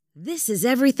This is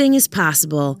Everything is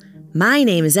Possible. My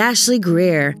name is Ashley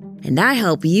Greer, and I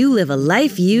help you live a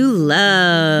life you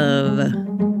love.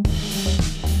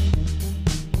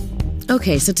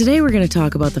 Okay, so today we're going to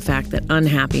talk about the fact that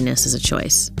unhappiness is a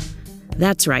choice.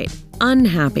 That's right,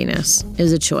 unhappiness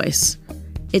is a choice.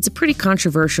 It's a pretty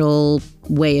controversial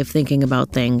way of thinking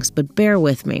about things, but bear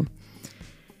with me.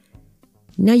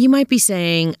 Now, you might be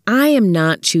saying, I am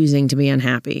not choosing to be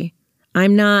unhappy.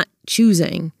 I'm not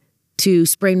choosing to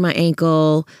sprain my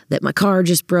ankle, that my car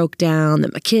just broke down,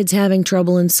 that my kid's having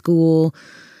trouble in school,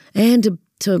 and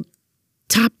to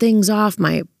top things off,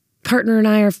 my partner and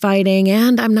I are fighting,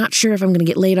 and I'm not sure if I'm going to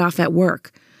get laid off at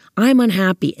work. I'm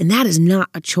unhappy, and that is not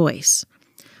a choice.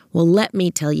 Well, let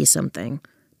me tell you something.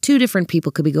 Two different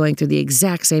people could be going through the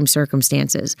exact same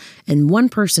circumstances, and one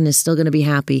person is still going to be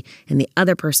happy, and the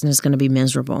other person is going to be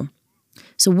miserable.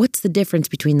 So what's the difference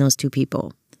between those two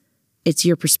people? It's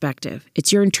your perspective.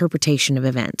 It's your interpretation of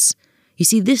events. You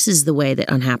see, this is the way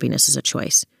that unhappiness is a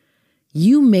choice.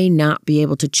 You may not be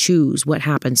able to choose what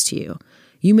happens to you.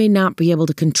 You may not be able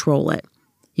to control it.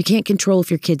 You can't control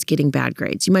if your kid's getting bad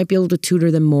grades. You might be able to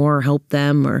tutor them more or help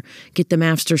them or get them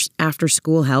after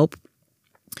school help.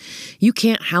 You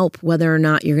can't help whether or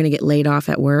not you're going to get laid off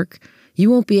at work.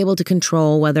 You won't be able to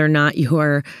control whether or not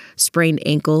your sprained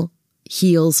ankle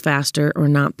heals faster or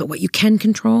not. But what you can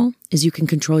control is you can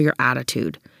control your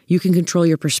attitude. You can control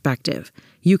your perspective.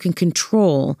 You can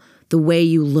control the way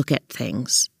you look at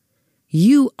things.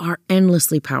 You are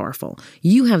endlessly powerful.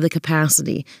 You have the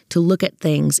capacity to look at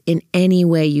things in any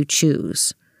way you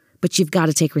choose, but you've got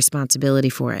to take responsibility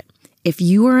for it. If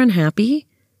you are unhappy,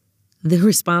 the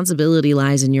responsibility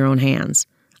lies in your own hands.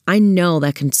 I know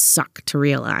that can suck to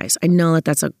realize. I know that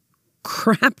that's a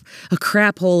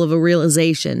crap hole of a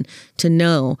realization to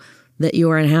know that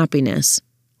your unhappiness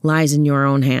lies in your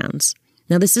own hands.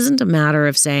 Now, this isn't a matter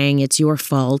of saying it's your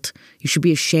fault, you should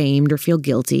be ashamed or feel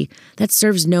guilty. That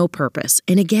serves no purpose.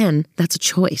 And again, that's a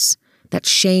choice. That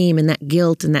shame and that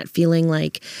guilt and that feeling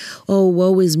like, oh,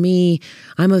 woe is me,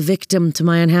 I'm a victim to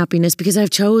my unhappiness because I've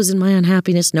chosen my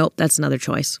unhappiness. Nope, that's another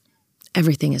choice.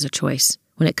 Everything is a choice.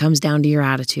 When it comes down to your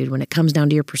attitude, when it comes down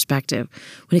to your perspective,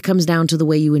 when it comes down to the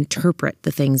way you interpret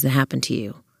the things that happen to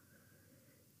you.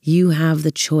 You have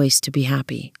the choice to be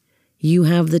happy. You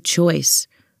have the choice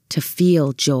to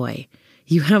feel joy.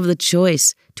 You have the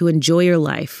choice to enjoy your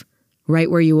life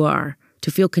right where you are, to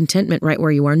feel contentment right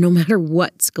where you are, no matter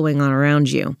what's going on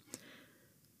around you.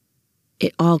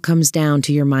 It all comes down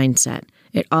to your mindset.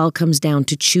 It all comes down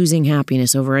to choosing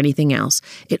happiness over anything else.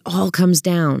 It all comes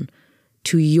down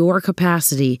to your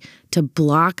capacity to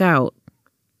block out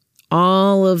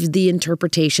all of the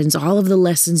interpretations, all of the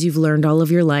lessons you've learned all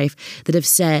of your life that have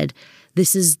said,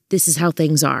 this is how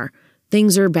things are.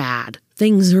 Things are bad.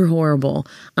 Things are horrible.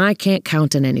 I can't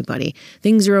count on anybody.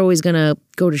 Things are always going to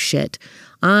go to shit.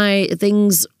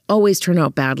 Things always turn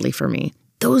out badly for me.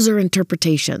 Those are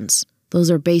interpretations. Those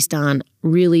are based on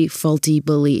really faulty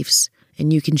beliefs,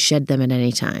 and you can shed them at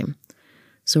any time.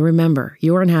 So remember,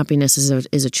 your unhappiness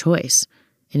is a choice.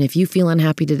 And if you feel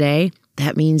unhappy today,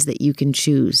 that means that you can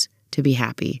choose to be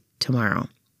happy tomorrow.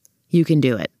 You can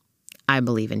do it. I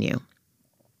believe in you.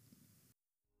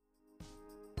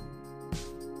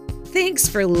 Thanks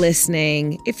for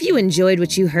listening. If you enjoyed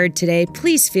what you heard today,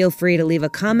 please feel free to leave a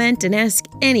comment and ask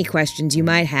any questions you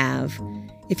might have.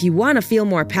 If you want to feel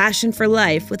more passion for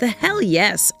life with a hell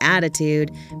yes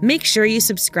attitude, make sure you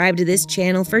subscribe to this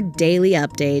channel for daily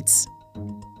updates.